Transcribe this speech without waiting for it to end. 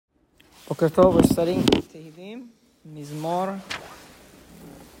Boker Tov, we're studying Tehillim, Mizmor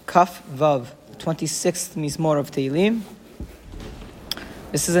Kaf Vav, 26th Mizmor of Tehillim.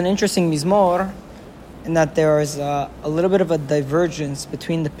 This is an interesting Mizmor in that there is a little bit of a divergence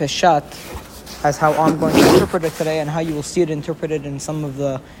between the Peshat, as how I'm going to interpret it today, and how you will see it interpreted in some of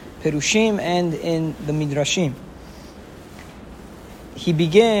the Perushim and in the Midrashim.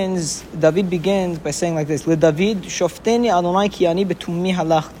 David begins by saying like this: LeDavid shofteni Adonai ki ani betummi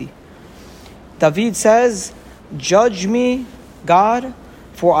halachti. David says, "Judge me, God,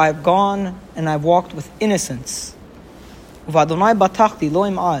 for I have gone and I've walked with innocence. V'Adonai batachti lo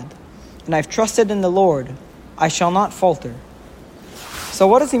im'ad, and I've trusted in the Lord, I shall not falter." So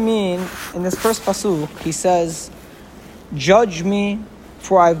what does he mean in this first pasuk? He says, "Judge me,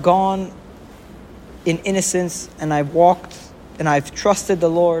 for I've gone in innocence and I've walked and I've trusted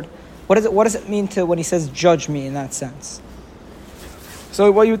the Lord." What does it mean when he says judge me in that sense? So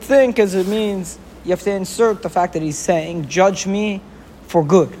what you think is it means you have to insert the fact that he's saying judge me for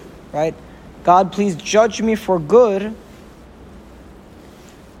good, right? God, please judge me for good,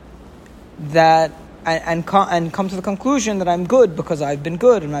 that and come to the conclusion that I'm good because I've been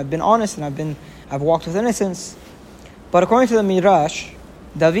good and I've been honest and I've walked with innocence. But according to the Midrash,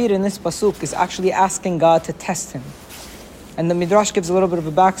 David in this pasuk is actually asking God to test him. And the Midrash gives a little bit of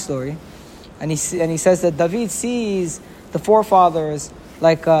a backstory, and he says that David sees the forefathers,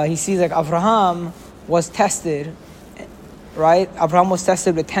 like he sees like Abraham was tested, right? Abraham was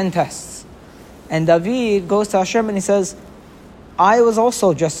tested with 10 tests, and David goes to Hashem and he says, "I was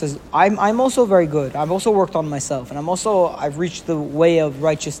also I'm also very good. I've also worked on myself, and I've reached the way of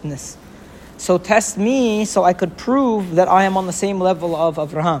righteousness. So test me so I could prove that I am on the same level of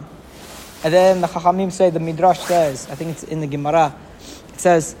Abraham." And then the Chachamim say, the Midrash says, I think it's in the Gemara, it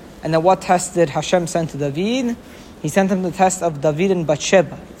says, and then what test did Hashem send to David? He sent him the test of David and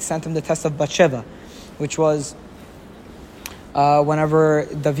Bathsheba. He sent him the test of Bathsheba, which was whenever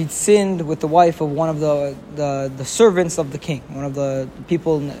David sinned with the wife of one of the servants of the king, one of the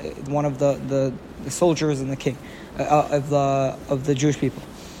people, one of the soldiers in the king, of the Jewish people.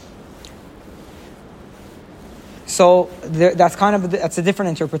 So that's a different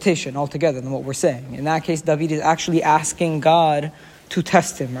interpretation altogether than what we're saying. In that case, David is actually asking God to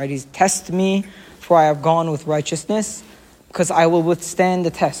test him, right? He's, "Test me, for I have gone with righteousness, because I will withstand the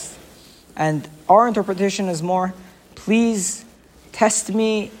test." And our interpretation is more, "Please test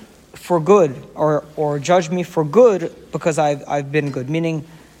me for good, or judge me for good, because I've been good." Meaning,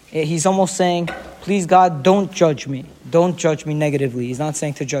 he's almost saying, "Please God, don't judge me. Don't judge me negatively." He's not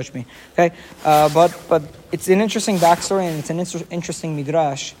saying to judge me. Okay, but it's an interesting backstory, and it's an interesting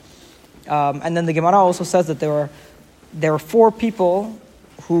midrash. And then the Gemara also says that there were 4 people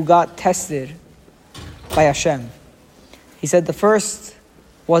who got tested by Hashem. He said the first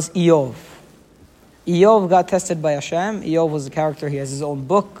was Iyov. Iyov got tested by Hashem. Iyov was a character. He has his own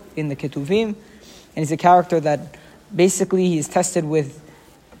book in the Ketuvim, and he's a character that basically he is tested with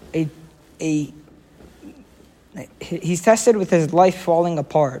he's tested with his life falling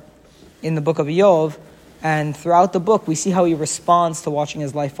apart in the book of Iyov, and throughout the book we see how he responds to watching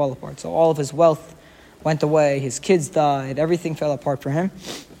his life fall apart. So all of his wealth went away, his kids died, everything fell apart for him.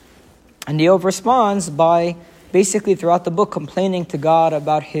 And Iyov responds by basically throughout the book complaining to God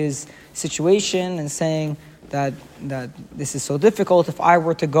about his situation and saying that this is so difficult. If I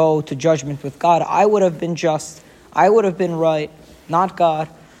were to go to judgment with God, I would have been just, I would have been right, not God.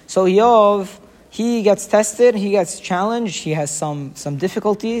 So Iyov, he gets tested, he gets challenged, he has some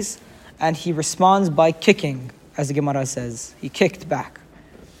difficulties, and he responds by kicking, as the Gemara says. He kicked back.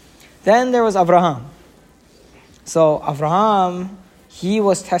 Then there was Abraham. So Abraham, he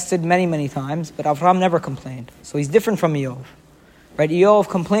was tested many, many times, but Abraham never complained. So he's different from Iyov. Right? Iyov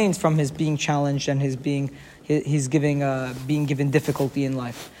complains from his being challenged and being given difficulty in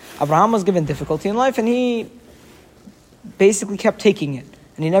life. Abraham was given difficulty in life, and he basically kept taking it.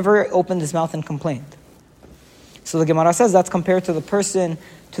 And he never opened his mouth and complained. So the Gemara says that's compared to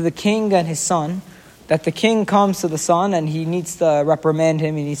the king and his son, that the king comes to the son and he needs to reprimand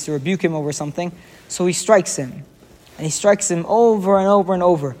him, he needs to rebuke him over something, so he strikes him. And he strikes him over and over and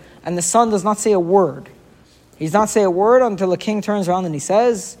over. And the son does not say a word. He does not say a word until the king turns around and he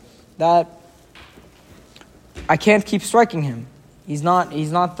says that I can't keep striking him. He's not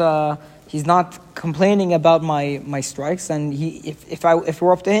complaining about my strikes, and if it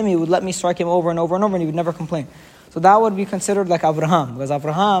were up to him, he would let me strike him over and over and over, and he would never complain. So that would be considered like Abraham, because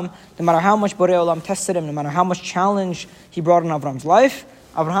Abraham, no matter how much Borei Olam tested him, no matter how much challenge he brought in Abraham's life,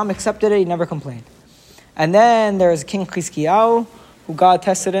 Abraham accepted it, he never complained. And then there's King Chizkiyahu, who God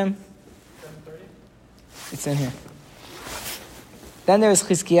tested him. 7:30? It's in here. Then there's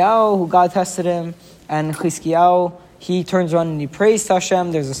Chizkiyahu, who God tested him, and Chizkiyahu, he turns around and he prays to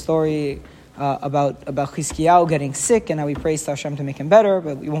Hashem. There's a story about Chizkiyahu getting sick and how he prays to Hashem to make him better,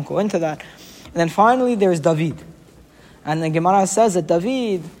 but we won't go into that. And then finally there's David. And the Gemara says that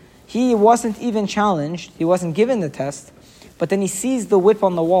David, he wasn't even challenged, he wasn't given the test, but then he sees the whip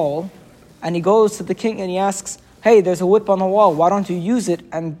on the wall, and he goes to the king and he asks, hey, there's a whip on the wall, why don't you use it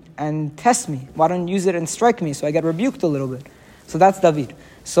and test me? Why don't you use it and strike me so I get rebuked a little bit? So that's David.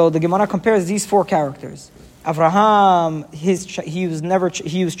 So the Gemara compares these four characters. Avraham,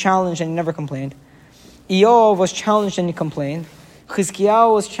 he was challenged and he never complained. Eov was challenged and he complained.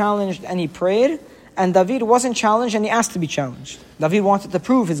 Chizkiyahu was challenged and he prayed. And David wasn't challenged and he asked to be challenged. David wanted to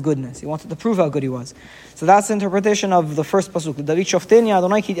prove his goodness. He wanted to prove how good he was. So that's the interpretation of the first pasuk. David shofteni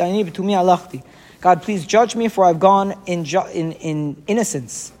Adonai ki ani b'tumi alachti. God, please judge me, for I've gone in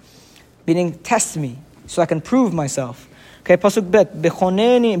innocence. Meaning, test me, so I can prove myself. Okay, pasuk bet.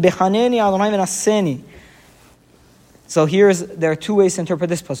 Bechaneni Adonai v'naseni. So there are two ways to interpret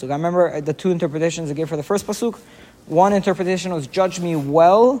this pasuk. I remember the two interpretations I gave for the first pasuk. One interpretation was judge me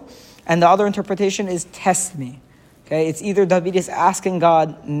well, and the other interpretation is test me. Okay, it's either David is asking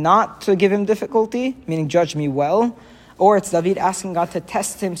God not to give him difficulty, meaning judge me well, or it's David asking God to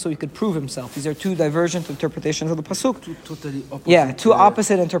test him so he could prove himself. These are two divergent interpretations of the pasuk. Two totally opposite. Yeah, two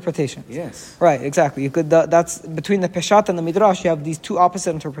opposite interpretations. Yes. Right, exactly. You could. That's between the Peshat and the Midrash. You have these two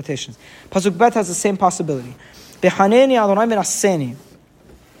opposite interpretations. Pasuk Bet has the same possibility. Behaneni Adonai v'naseni.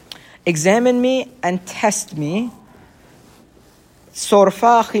 Examine me and test me.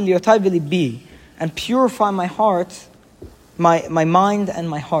 Sorfa chilyotai v'libi, and purify my heart, my mind and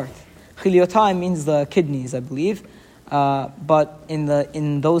my heart. Chilyotai means the kidneys, I believe. But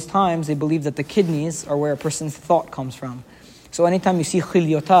in those times, they believe that the kidneys are where a person's thought comes from. So anytime you see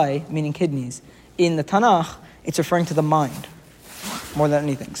chilyotai, meaning kidneys, in the Tanakh, it's referring to the mind more than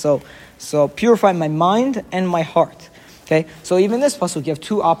anything. So purify my mind and my heart. Okay. So even this pasuk, you have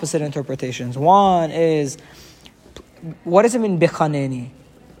two opposite interpretations. One is, what does it mean bechaneni?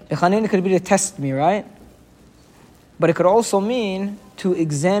 Bechaneni could be to test me, right? But it could also mean to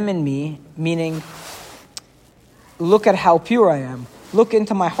examine me, meaning look at how pure I am. Look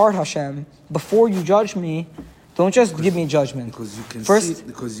into my heart, Hashem. Before you judge me, don't just give me judgment. Because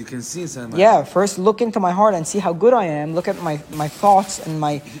you can see inside my heart. First look into my heart and see how good I am. Look at my thoughts and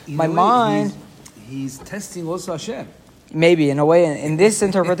my mind. He's testing also Hashem. Maybe, in a way, in this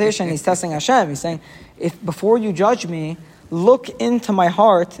interpretation, he's testing Hashem. He's saying, if before you judge me, look into my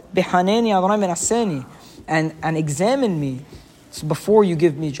heart, behaneni Adonai v'naseni, and examine me before you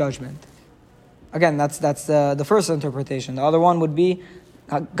give me judgment. Again, that's the first interpretation. The other one would be,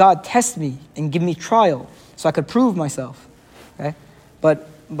 God, test me and give me trial so I could prove myself. Okay, but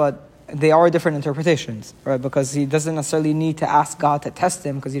they are different interpretations, right? Because he doesn't necessarily need to ask God to test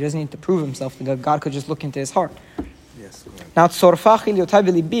him, because he doesn't need to prove himself. God could just look into his heart. Yes, correct. Now, tzorfa chilyotai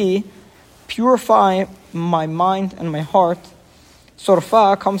v'libi, purify my mind and my heart.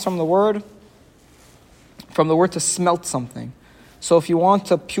 Tzorfa comes from the word to smelt something. So if you want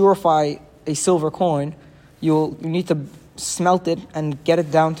to purify a silver coin, you need to smelt it and get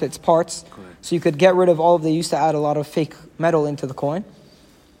it down to its parts. Correct. So you could get rid of they used to add a lot of fake metal into the coin.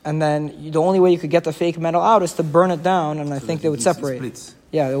 And then the only way you could get the fake metal out is to burn it down, and I think they would separate.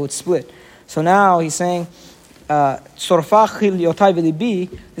 Yeah, they would split. So now he's saying, Sorfa chilyotai v'libi,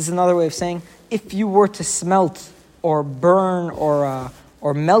 this is another way of saying, if you were to smelt or burn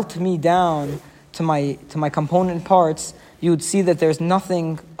or melt me down to my component parts, you would see that there's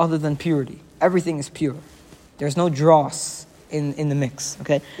nothing other than purity. Everything is pure. There's no dross in the mix.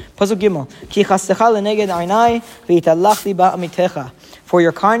 Okay? Pasuk Gimel. Ki chastecha leneged einai v'yitalachti ba'amitecha. For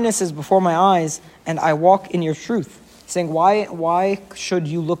your kindness is before my eyes, and I walk in your truth. Saying, why should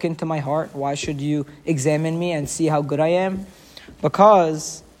you look into my heart? Why should you examine me and see how good I am?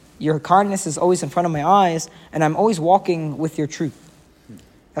 Because your kindness is always in front of my eyes, and I'm always walking with your truth.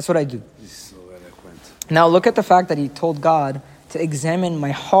 That's what I do. This is so eloquent. Now look at the fact that he told God to examine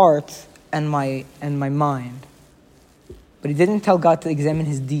my heart and my mind. But he didn't tell God to examine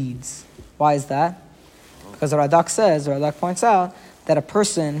his deeds. Why is that? Because Radak points out that a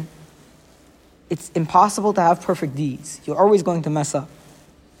person, it's impossible to have perfect deeds. You're always going to mess up.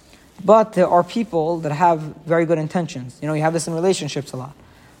 But there are people that have very good intentions. You have this in relationships a lot,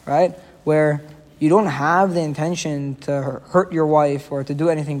 right? Where you don't have the intention to hurt your wife or to do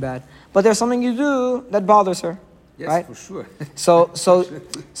anything bad, but there's something you do that bothers her, yes, right? For sure.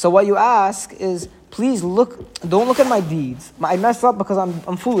 So what you ask is, please don't look at my deeds. I messed up because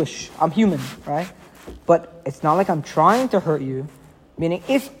I'm foolish. I'm human, right? But it's not like I'm trying to hurt you. Meaning,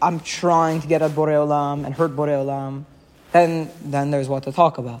 if I'm trying to get at Borei Olam and hurt Borei Olam, then there's what to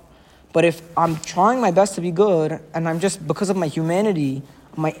talk about. But if I'm trying my best to be good, and I'm just, because of my humanity,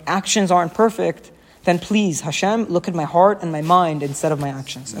 my actions aren't perfect, then please, Hashem, look at my heart and my mind instead of my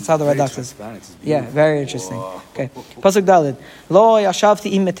actions. That's how the Radak says. Yeah, very interesting. Okay. Pasuk Daled. Lo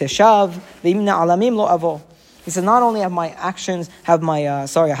yashavti im meteshav ve'im na'alamim lo avo. He said, not only have my actions, have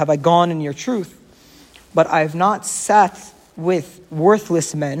I gone in your truth, but I have not sat with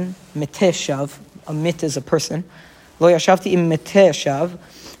worthless men, meteshav, a mit is a person. Lo yashavti im meteshav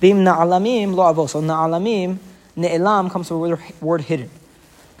ve'im na'alamim lo avo. So na'alamim, ne'elam comes from the word hidden.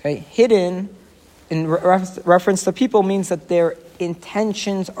 Okay, hidden in reference to people means that their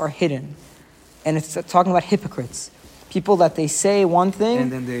intentions are hidden. And it's talking about hypocrites. People that they say one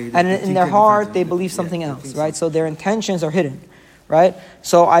thing, and in their heart they believe something else, right? So their intentions are hidden, right?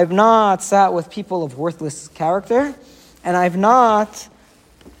 So I've not sat with people of worthless character, and I've not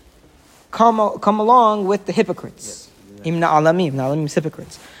come along with the hypocrites. Imna alamim is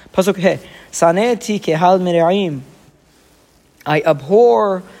hypocrites. Pasuk he, saneti kehal mire'im. I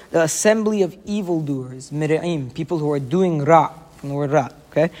abhor the assembly of evildoers, mire'im, people who are doing ra, from the word ra,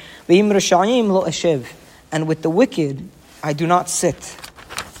 okay? Ve'im resha'im lo eshev. And with the wicked, I do not sit.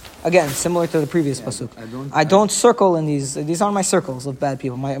 Again, similar to the previous pasuk. I don't circle in these. These aren't my circles of bad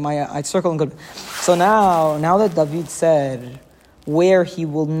people. I circle in good. So now that David said where he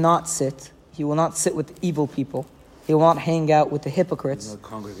will not sit with evil people. He will not hang out with the hypocrites.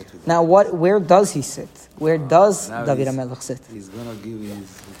 Now, where does he sit? Where does David HaMelech sit? He's going to give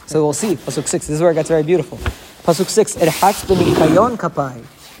his... So we'll see. Pasuk 6. This is where it gets very beautiful. Pasuk 6. Erhatz b'nikayon kapai.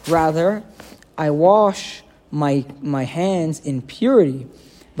 Rather, I wash my hands in purity.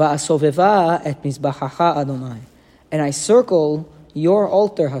 Va'asoveva et mizbachacha Adonai. And I circle your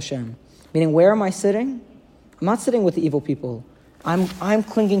altar, Hashem. Meaning, where am I sitting? I'm not sitting with the evil people. I'm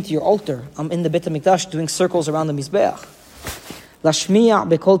clinging to your altar. I'm in the Beit HaMikdash doing circles around the Mizbeach. Lashmiya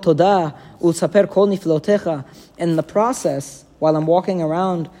bekol todah ulsaper kol niflotecha. In the process, while I'm walking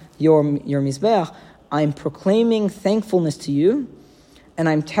around your Mizbeach, I'm proclaiming thankfulness to you, and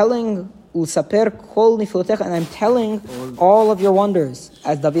I'm telling ulsaper kol niflotecha, and I'm telling all of your wonders,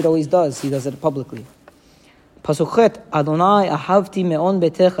 as David always does. He does it publicly. Pasukhet Adonai ahavti me'on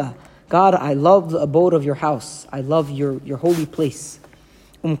betecha. God, I love the abode of your house. I love your holy place.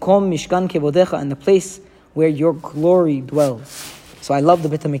 Umkom mishkan kevodecha, and the place where your glory dwells. So I love the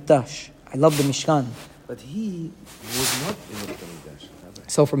Beit HaMikdash. I love the Mishkan. But he was not in the Beit HaMikdash.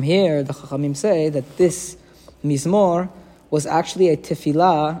 So from here, the Chachamim say that this Mizmor was actually a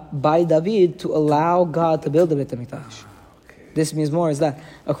tefillah by David to allow God to build the Beit HaMikdash. Okay. This Mizmor is that.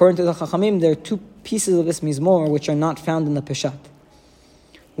 According to the Chachamim, there are two pieces of this Mizmor which are not found in the Peshat.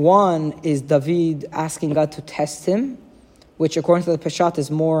 One is David asking God to test him, which according to the Peshat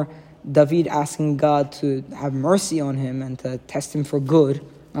is more David asking God to have mercy on him and to test him for good,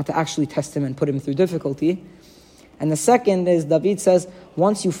 not to actually test him and put him through difficulty. And the second is David says,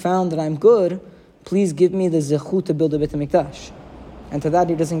 once you found that I'm good, please give me the zechut to build a Beit HaMikdash. And to that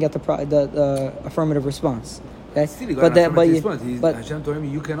he doesn't get the affirmative response. Okay? Still he got but Hashem told him,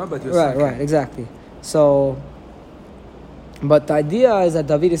 you cannot, but your son can. Right, exactly. So... But the idea is that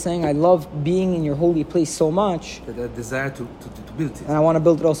David is saying, I love being in your holy place so much. That I desire to build it. And I want to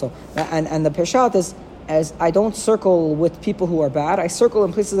build it also. And the Peshat is, as I don't circle with people who are bad, I circle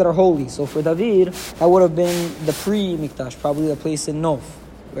in places that are holy. So for David, that would have been the pre-Mikdash, probably the place in Nov,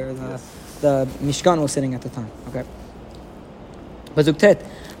 where the Mishkan was sitting at the time. Okay. Pasuk Tet.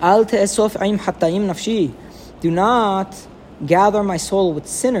 Al te'esof aim hatayim nafshi. Do not gather my soul with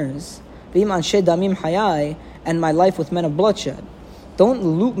sinners. V'im anshe damim hayai. And my life with men of bloodshed. Don't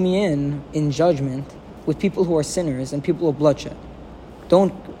loop me in judgment with people who are sinners and people of bloodshed.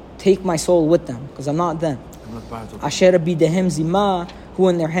 Don't take my soul with them, because I'm not them. Asher bidehem zima, who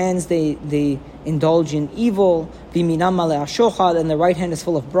in their hands they indulge in evil. Biminam maleh ashochad, and their right hand is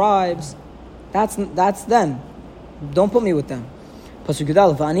full of bribes. That's them. Don't put me with them. Pasuk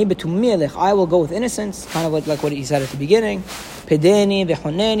Yudal, v'ani betumi elech, I will go with innocence, kind of like what he said at the beginning. Pedeni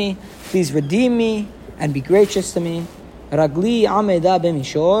v'choneni, please redeem me and be gracious to me. Ragli ameda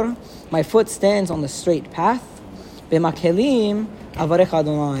b'mishor, my foot stands on the straight path. B'makelim avarech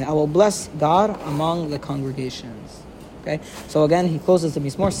Adonai, I will bless God among the congregations. Okay, so again he closes the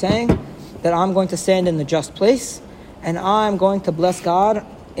Mizmor saying that I'm going to stand in the just place, and I'm going to bless God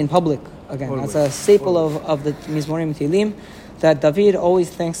in public. Again, that's a staple of the Mizmorim Tehillim, that David always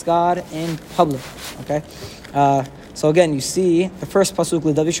thanks God in public. Okay. So again, you see the first pasuk,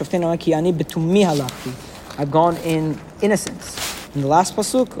 David Shoftenu ki ani betumi halachti. I've gone in innocence. In the last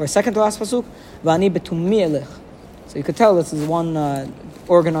pasuk, or second to last pasuk, v'ani betumi elech. So you could tell this is one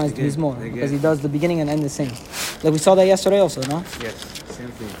organized Mizmor, because he does the beginning and end the same. Like we saw that yesterday also, no? Yes, same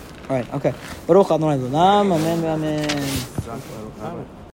thing. All right, okay. Baruch Adonai L'olam, amen, amen.